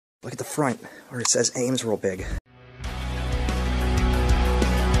Look at the front where it says Ames real big.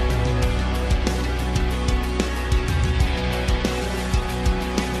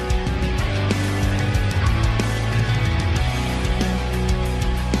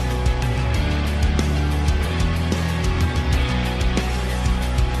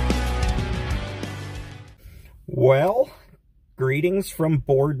 Well, greetings from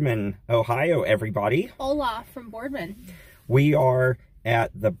Boardman, Ohio, everybody. Hola from Boardman. We are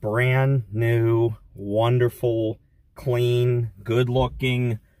at the brand new, wonderful, clean,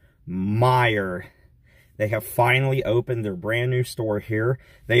 good-looking Meijer. They have finally opened their brand new store here.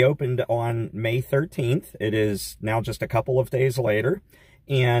 They opened on May 13th. It is now just a couple of days later.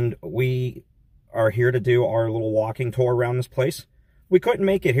 And we are here to do our little walking tour around this place. We couldn't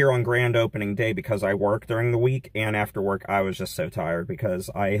make it here on grand opening day because I work during the week, and after work I was just so tired because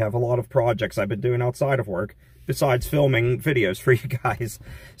I have a lot of projects I've been doing outside of work besides filming videos for you guys.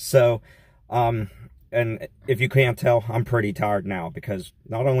 So, and if you can't tell, I'm pretty tired now because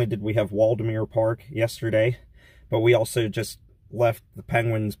not only did we have Waldemere Park yesterday, but we also just left the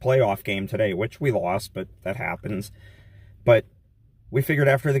Penguins playoff game today, which we lost, but that happens. But we figured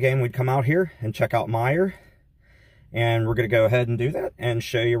after the game we'd come out here and check out Meijer. And we're going to go ahead and do that and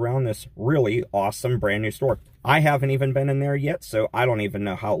show you around this really awesome brand new store. I haven't even been in there yet, so I don't even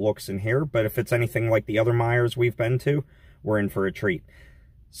know how it looks in here. But if it's anything like the other Meijers we've been to, we're in for a treat.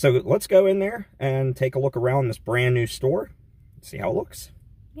 So let's go in there and take a look around this brand new store. See how it looks.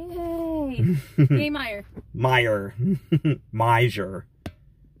 Yay! Yay, Meijer. Meijer. Meijer.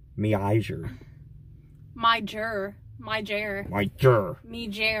 Meijer. Meijer. Meijer. Meijer.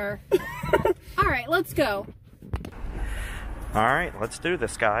 Meijer. All right, let's go. All right, let's do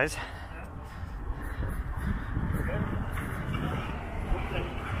this, guys.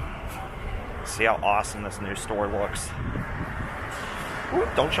 See how awesome this new store looks. Ooh,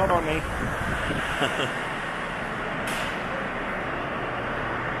 don't shut on me.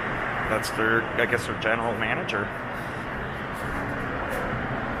 That's their, I guess, their general manager.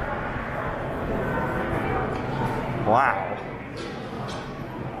 Wow.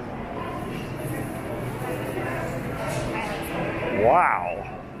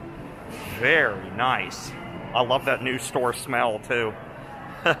 Wow, very nice. I love that new store smell too.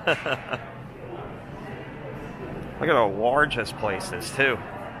 Look at how large this place is too.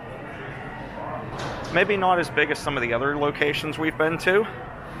 Maybe not as big as some of the other locations we've been to,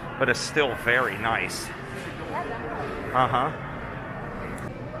 but it's still very nice. Uh-huh.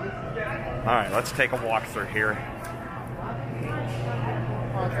 All right, let's take a walk through here.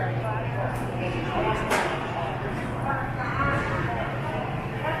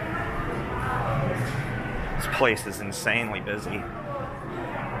 This place is insanely busy.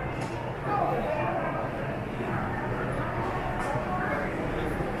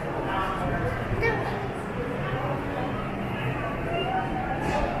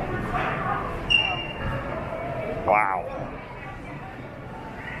 Wow.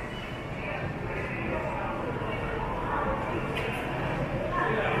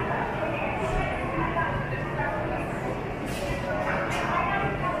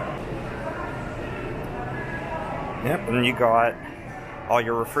 Yep, and you got all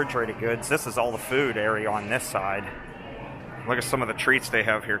your refrigerated goods. This is all the food area on this side. Look at some of the treats they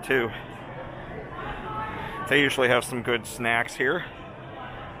have here too. They usually have some good snacks here.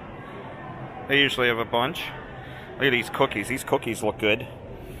 They usually have a bunch. Look at these cookies. These cookies look good.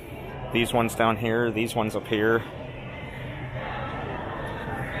 These ones down here, these ones up here.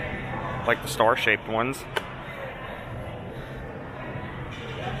 Like the star-shaped ones.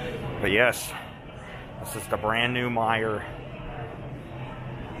 But yes. This is the brand new Meijer.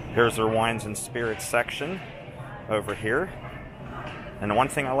 Here's their wines and spirits section over here. And the one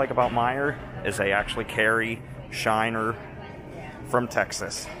thing I like about Meijer is they actually carry Shiner from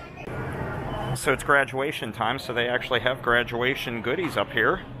Texas. So it's graduation time, so they actually have graduation goodies up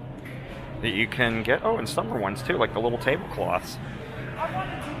here that you can get. Oh, and summer ones too, like the little tablecloths.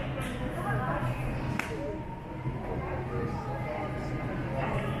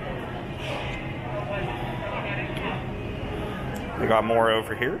 We got more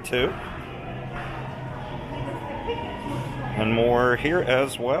over here too. And more here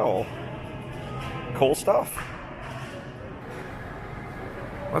as well. Cool stuff.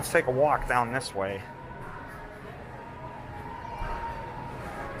 Let's take a walk down this way.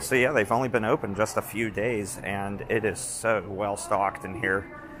 So yeah, they've only been open just a few days and it is so well stocked in here.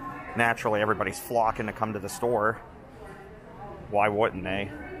 Naturally, everybody's flocking to come to the store. Why wouldn't they?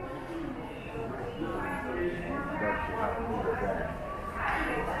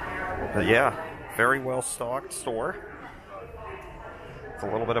 But yeah, very well stocked store. stocked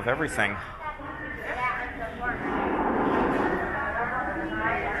a little bit of everything.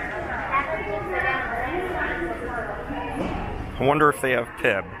 I wonder if they have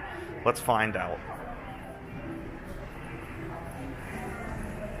Pib. Let's find out.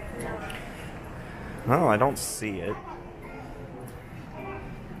 Oh, I don't see it.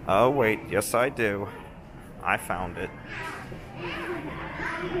 Oh, wait. Yes, I do. I found it.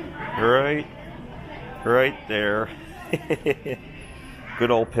 Right there.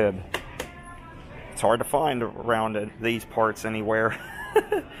 Good old Pib. It's hard to find around these parts anywhere.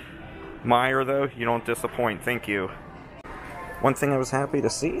 Meijer, though, you don't disappoint. Thank you. One thing I was happy to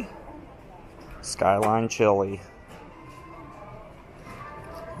see, Skyline chili.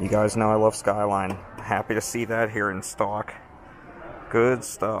 You guys know I love Skyline. Happy to see that here in stock. Good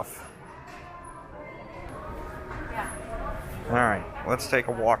stuff. Alright, let's take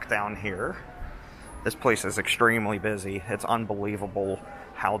a walk down here. This place is extremely busy. It's unbelievable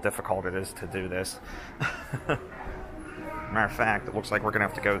how difficult it is to do this. Matter of fact, it looks like we're going to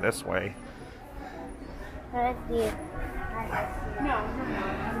have to go this way.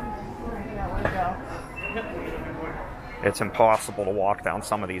 It's impossible to walk down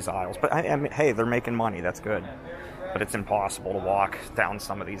some of these aisles. But, I mean, hey, they're making money. That's good. But it's impossible to walk down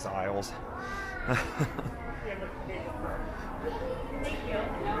some of these aisles.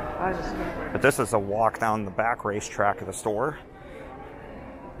 But this is a walk down the back racetrack of the store.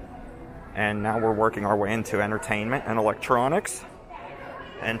 And now we're working our way into entertainment and electronics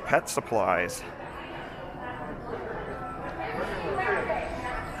and pet supplies.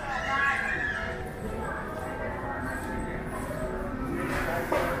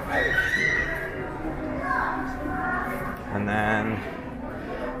 And then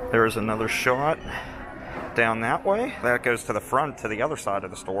there's another shot down that way. That goes to the front, to the other side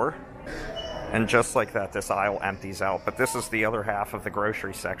of the store. And just like that, this aisle empties out. But this is the other half of the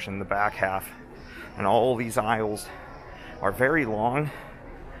grocery section, the back half. And all these aisles are very long,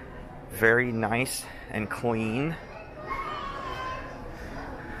 very nice and clean.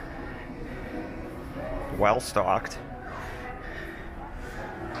 Well stocked.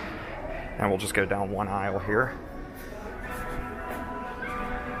 And we'll just go down one aisle here.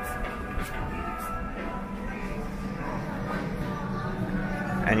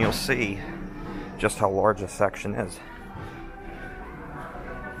 And you'll see just how large this section is.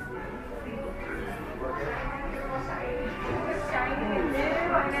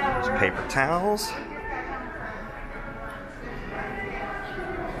 There's paper towels.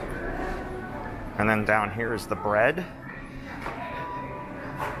 And then down here is the bread.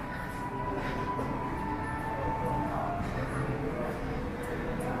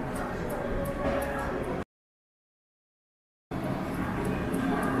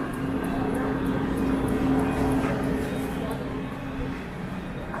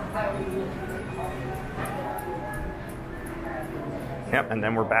 Yep, and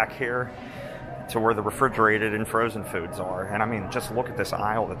then we're back here to where the refrigerated and frozen foods are. And I mean, just look at this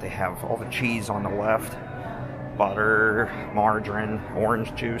aisle that they have. All the cheese on the left, butter, margarine,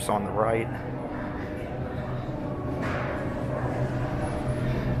 orange juice on the right.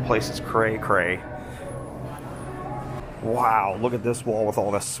 Place is cray-cray. Wow, look at this wall with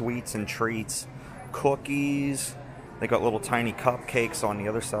all the sweets and treats. Cookies. They got little tiny cupcakes on the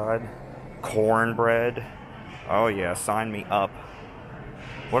other side. Cornbread. Oh yeah, sign me up.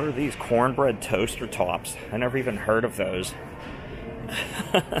 What are these? Cornbread toaster tops. I never even heard of those.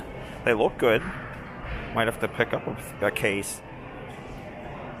 They look good. Might have to pick up a case.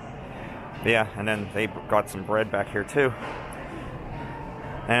 Yeah, and then they got some bread back here too.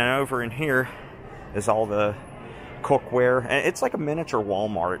 And over in here is all the cookware. And it's like a miniature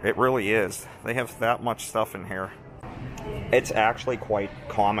Walmart. It really is. They have that much stuff in here. It's actually quite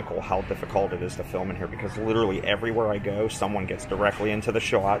comical how difficult it is to film in here, because literally everywhere I go, someone gets directly into the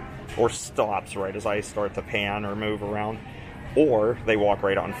shot or stops right as I start to pan or move around, or they walk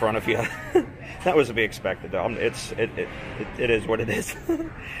right out in front of you. That was to be expected, though. It is what it is.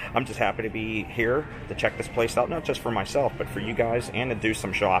 I'm just happy to be here to check this place out, not just for myself, but for you guys, and to do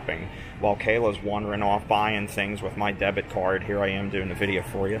some shopping. While Kayla's wandering off buying things with my debit card, here I am doing a video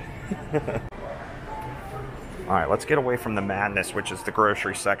for you. Alright, let's get away from the madness, which is the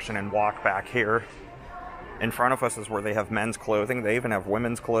grocery section, and walk back here. In front of us is where they have men's clothing. They even have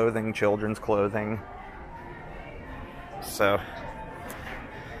women's clothing, children's clothing. So,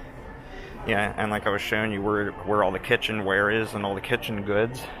 yeah, and like I was showing you where all the kitchenware is and all the kitchen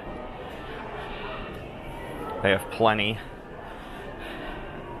goods. They have plenty.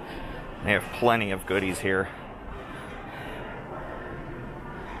 They have plenty of goodies here.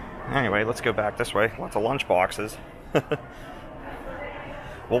 Anyway, let's go back this way. Lots of lunch boxes.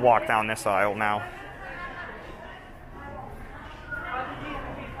 We'll walk down this aisle now.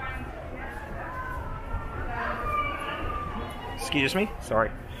 Excuse me? Sorry.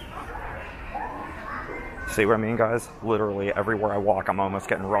 See what I mean, guys? Literally everywhere I walk, I'm almost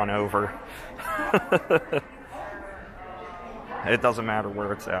getting run over. It doesn't matter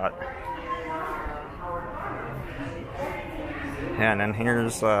where it's at. And then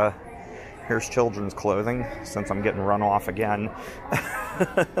here's children's clothing, since I'm getting run off again.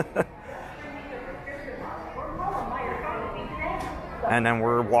 And then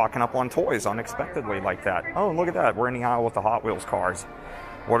we're walking up on toys unexpectedly like that. Oh, look at that. We're in the aisle with the Hot Wheels cars.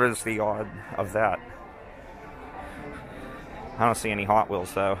 What is the odd of that? I don't see any Hot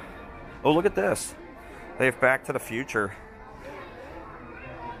Wheels, though. Oh, look at this. They have Back to the Future.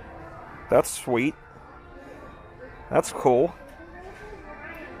 That's sweet. That's cool.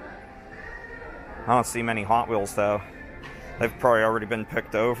 I don't see many Hot Wheels, though. They've probably already been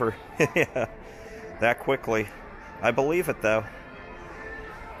picked over. Yeah, that quickly. I believe it, though.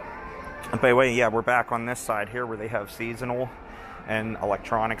 By the way, yeah, we're back on this side here where they have seasonal and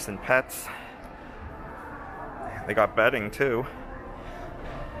electronics and pets. They got bedding, too.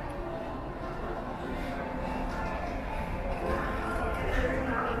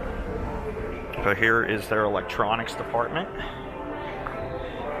 So here is their electronics department.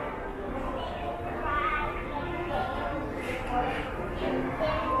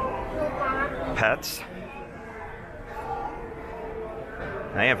 Pets.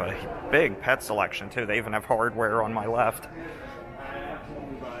 They have a big pet selection too. They even have hardware on my left.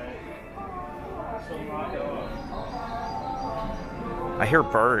 I hear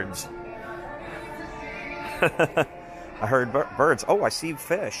birds. I heard birds. Oh, I see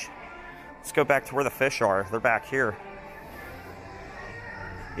fish. Let's go back to where the fish are. They're back here.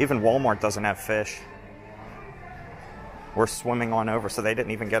 Even Walmart doesn't have fish. We're swimming on over, so they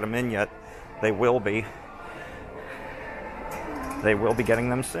didn't even get them in yet. They will be. They will be getting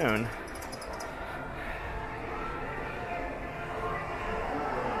them soon.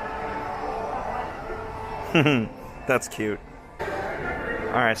 That's cute.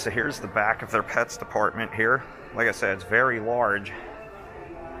 Alright, so here's the back of their pets department here. Like I said, it's very large.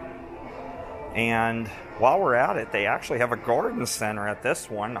 And while we're at it, they actually have a garden center at this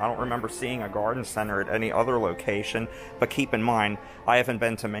one. I don't remember seeing a garden center at any other location. But keep in mind, I haven't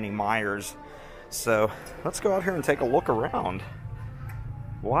been to many Meijers. So let's go out here and take a look around.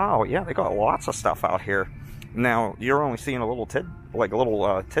 Wow, yeah, they got lots of stuff out here. Now, you're only seeing a little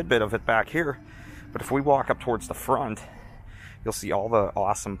tidbit of it back here. But if we walk up towards the front, you'll see all the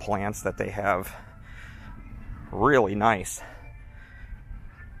awesome plants that they have. Really nice.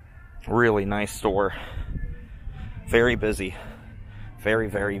 Really nice store. Very busy. Very,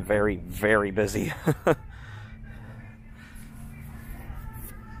 very, very, very busy.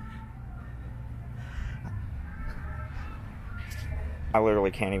 I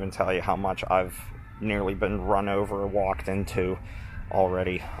literally can't even tell you how much I've nearly been run over or walked into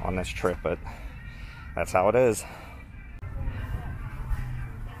already on this trip, but that's how it is.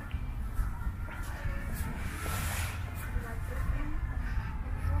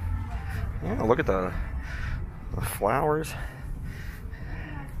 Yeah, look at the flowers.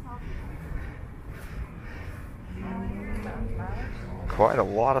 Quite a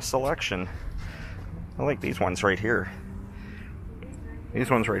lot of selection. I like these ones right here. These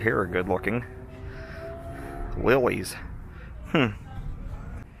ones right here are good looking. Lilies.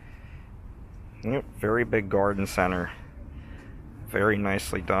 Yep, very big garden center. Very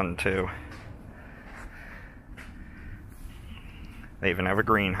nicely done too. They even have a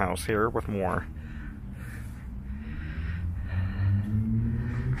greenhouse here with more.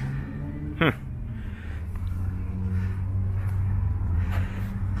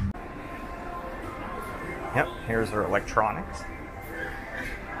 Yep, here's their electronics.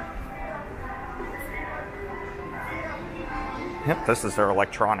 Yep, this is their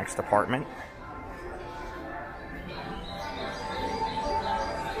electronics department.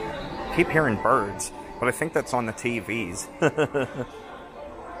 Keep hearing birds, but I think that's on the TVs.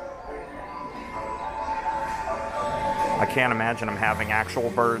 I can't imagine them having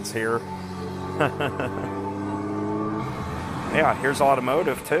actual birds here. Yeah, here's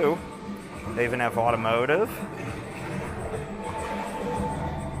automotive too. They even have automotive.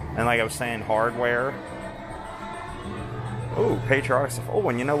 And like I was saying, hardware. Oh, patriotic stuff. Oh,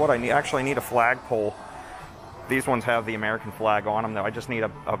 and you know what? Actually need a flagpole. These ones have the American flag on them, though. I just need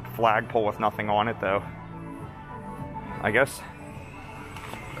a flagpole with nothing on it, though. I guess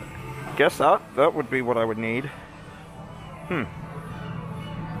that would be what I would need.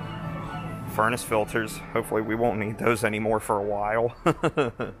 Furnace filters. Hopefully we won't need those anymore for a while.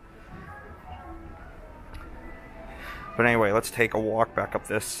 But anyway, let's take a walk back up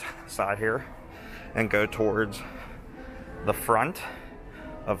this side here and go towards the front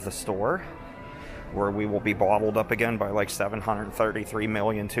of the store, where we will be bottled up again by like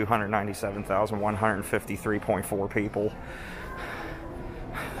 733,297,153.4 people.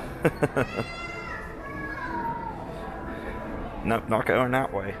 Nope, not going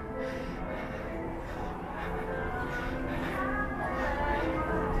that way.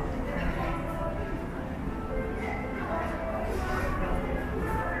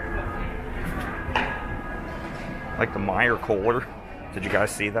 Like the Meijer cooler. Did you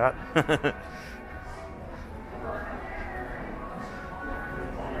guys see that?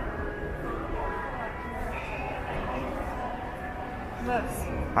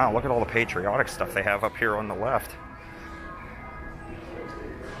 Wow, look at all the patriotic stuff they have up here on the left.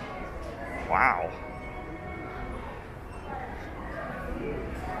 Wow.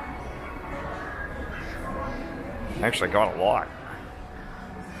 I actually got a lot.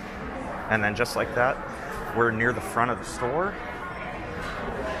 And then just like that, we're near the front of the store.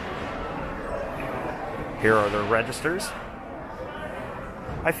 Here are the registers.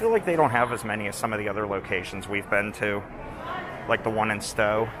 I feel like they don't have as many as some of the other locations we've been to, like the one in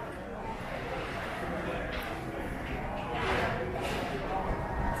Stow.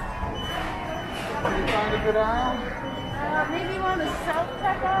 Trying to get out? Maybe you want to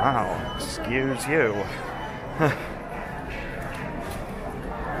self-check out? Wow, excuse you.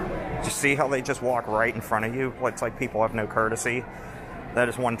 Did you see how they just walk right in front of you? It's like people have no courtesy. That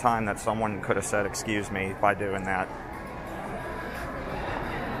is one time that someone could have said excuse me by doing that.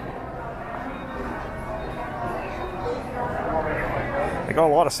 They got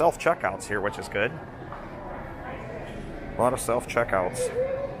a lot of self-checkouts here, which is good. A lot of self-checkouts.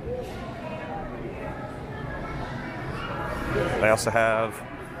 They also have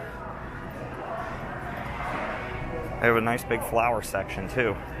a nice big flower section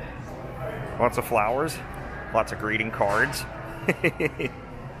too. Lots of flowers, lots of greeting cards.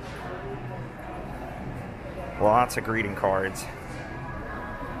 Lots of greeting cards.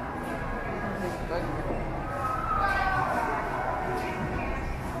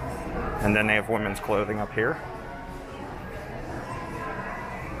 And then they have women's clothing up here.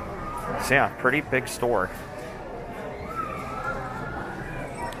 So yeah, pretty big store.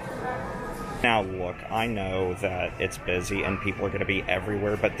 Now look, I know that it's busy and people are going to be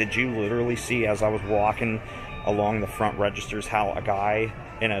everywhere, but did you literally see as I was walking along the front registers how a guy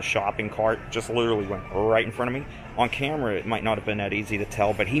in a shopping cart just literally went right in front of me? On camera it might not have been that easy to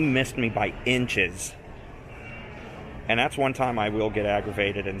tell, but he missed me by inches. And that's one time I will get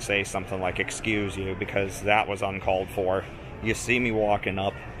aggravated and say something like excuse you, because that was uncalled for. You see me walking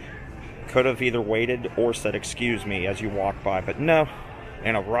up, could have either waited or said excuse me as you walk by, but no,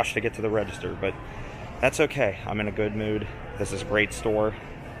 in a rush to get to the register. But that's okay, I'm in a good mood. This is a great store.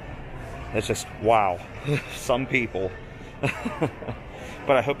 It's just wow. Some people.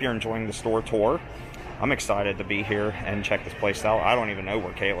 But I hope you're enjoying the store tour. I'm excited to be here and check this place out. I don't even know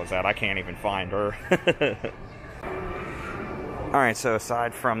where Kayla's at. I can't even find her. Alright, so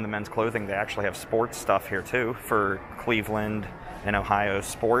aside from the men's clothing, they actually have sports stuff here too for Cleveland and Ohio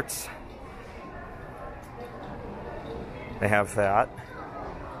sports. They have that.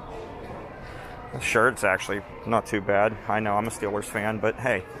 The shirt's actually not too bad. I know I'm a Steelers fan, but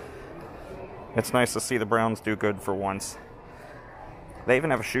hey, it's nice to see the Browns do good for once. They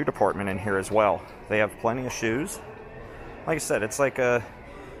even have a shoe department in here as well. They have plenty of shoes. Like I said, it's like a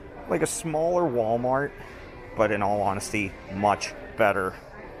smaller Walmart, but in all honesty, much better.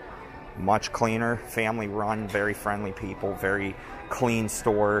 Much cleaner, family run, very friendly people, very clean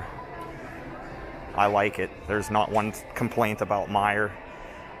store. I like it. There's not one complaint about Meijer,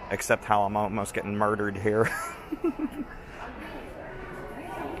 except how I'm almost getting murdered here.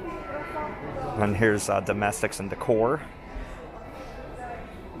 And here's domestics and decor.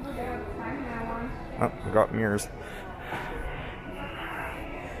 Oh, we got mirrors.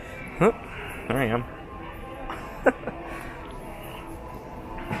 Oh, there I am.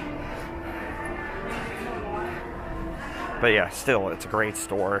 But yeah, still, it's a great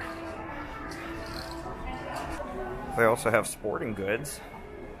store. They also have sporting goods,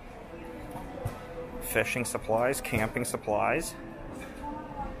 fishing supplies, camping supplies.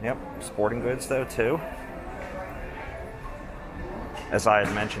 Yep, sporting goods though too. As I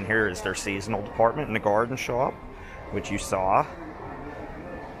had mentioned, here is their seasonal department in the garden shop, which you saw.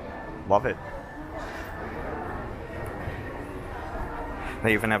 Love it.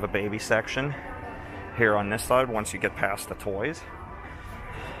 They even have a baby section here on this side once you get past the toys.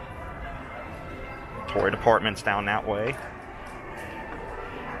 Toy department's down that way.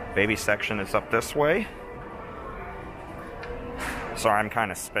 Baby section is up this way. Sorry, I'm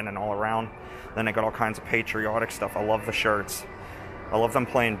kind of spinning all around. Then they got all kinds of patriotic stuff. I love the shirts. I love them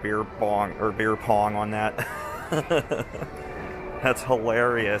playing beer pong on that. That's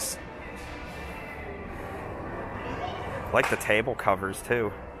hilarious. I like the table covers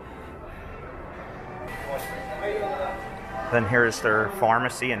too. Then here's their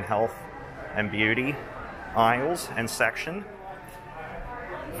pharmacy and health and beauty aisles and section.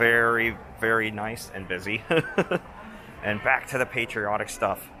 Very, very nice and busy. And back to the patriotic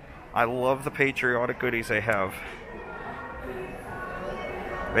stuff. I love the patriotic goodies they have.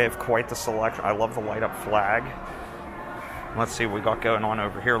 They have quite the selection. I love the light up flag. Let's see what we got going on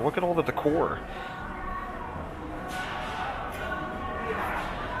over here. Look at all the decor.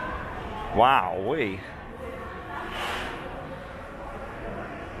 Wow-wee.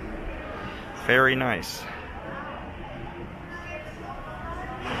 Very nice.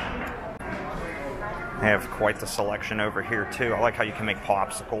 They have quite the selection over here too. I like how you can make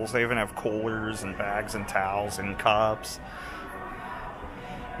popsicles. They even have coolers and bags and towels and cups.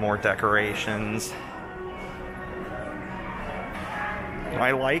 More decorations.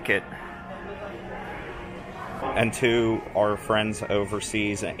 I like it. And to our friends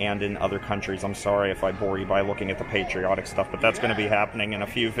overseas and in other countries, I'm sorry if I bore you by looking at the patriotic stuff, but that's going to be happening in a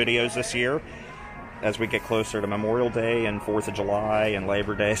few videos this year as we get closer to Memorial Day and 4th of July and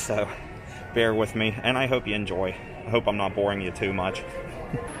Labor Day, so bear with me, and I hope you enjoy. I hope I'm not boring you too much.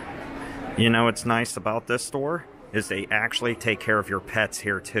 You know what's nice about this store is they actually take care of your pets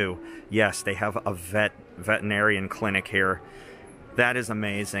here too. Yes, they have a veterinarian clinic here. That is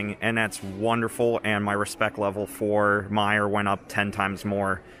amazing, and that's wonderful, and my respect level for Meijer went up 10 times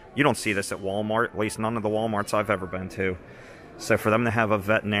more. You don't see this at Walmart, at least none of the Walmarts I've ever been to. So for them to have a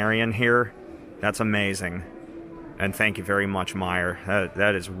veterinarian here, that's amazing. And thank you very much, Meijer.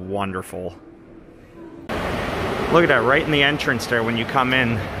 That is wonderful. Look at that, right in the entrance there when you come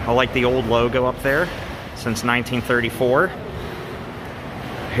in. I like the old logo up there, since 1934.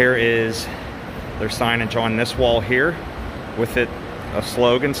 Here is their signage on this wall here, with it a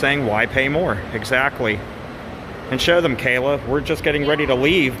slogan saying, "Why pay more?" Exactly. And show them, Kayla. We're just getting ready to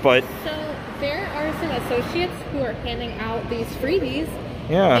leave, but... So, there are some associates who are handing out these freebies.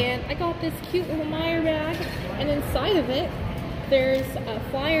 Yeah. And I got this cute little Meijer bag, and inside of it, there's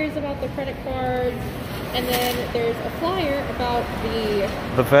flyers about the credit cards, and then there's a flyer about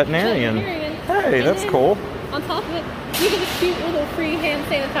the veterinarian. Hey, and that's cool. On top of it, you get a cute little free hand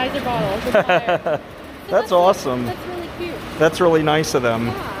sanitizer bottle with flyer. So that's awesome. That's really cute. That's really nice of them.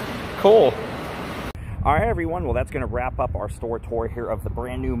 Yeah. Cool. All right, everyone. Well, that's going to wrap up our store tour here of the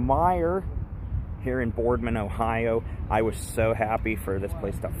brand new Meijer here in Boardman, Ohio. I was so happy for this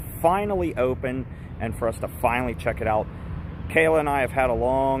place to finally open and for us to finally check it out. Kayla and I have had a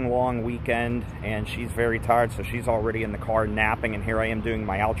long weekend, and she's very tired, so she's already in the car napping, and here I am doing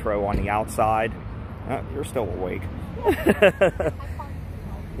my outro on the outside. You're still awake.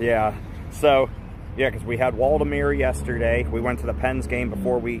 Yeah. So, yeah, because we had Waldemir yesterday. We went to the Pens game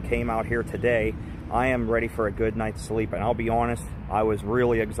before we came out here today. I am ready for a good night's sleep, and I'll be honest, I was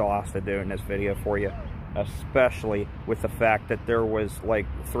really exhausted doing this video for you, especially with the fact that there was like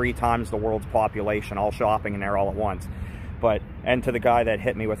 3 times the world's population all shopping in there all at once. But, and to the guy that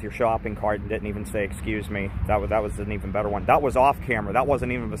hit me with your shopping cart and didn't even say excuse me, that was an even better one. That was off camera. That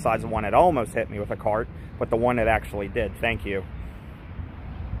wasn't even besides the one that almost hit me with a cart, but the one that actually did. Thank you.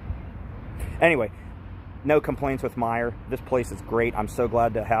 Anyway, no complaints with Meijer. This place is great. I'm so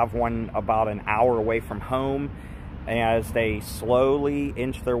glad to have one about an hour away from home. As they slowly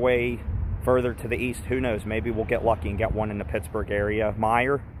inch their way further to the east, who knows, maybe we'll get lucky and get one in the Pittsburgh area.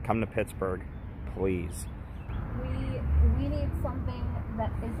 Meijer, come to Pittsburgh, please. We need something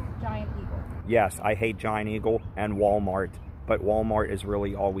that isn't Giant Eagle. Yes, I hate Giant Eagle and Walmart, but Walmart is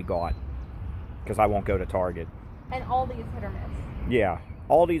really all we got, because I won't go to Target. And Aldi's hit or miss. Yeah,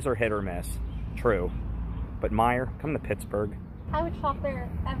 Aldi's are hit or miss, true. But Meijer, come to Pittsburgh. I would shop there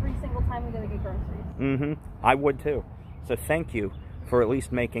every single time we go to get groceries. I would too. So thank you for at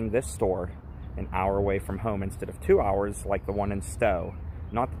least making this store an hour away from home instead of 2 hours like the one in Stow.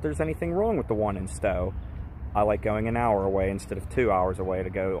 Not that there's anything wrong with the one in Stow. I like going an hour away instead of 2 hours away to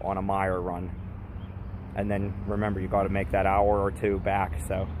go on a Meijer run. And then remember, you got to make that hour or 2 back.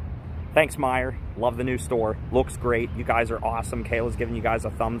 So thanks, Meijer. Love the new store. Looks great. You guys are awesome. Kayla's giving you guys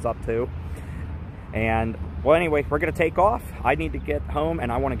a thumbs up too. And well, anyway, we're gonna take off. I need to get home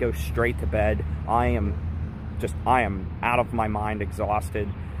and I want to go straight to bed. I am out of my mind, exhausted,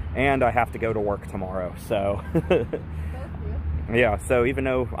 and I have to go to work tomorrow. So Yeah, so even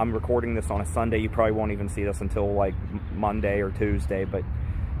though I'm recording this on a Sunday, you probably won't even see this until like Monday or Tuesday, but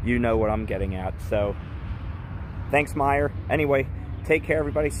you know what I'm getting at. So thanks, Meijer. Anyway, take care,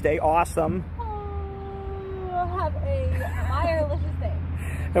 everybody. Stay awesome. Oh, have a Meijer-licious day.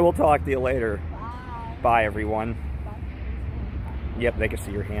 And we'll talk to you later. Bye. Bye, everyone. Bye. Yep, they can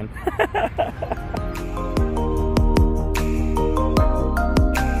see your hand.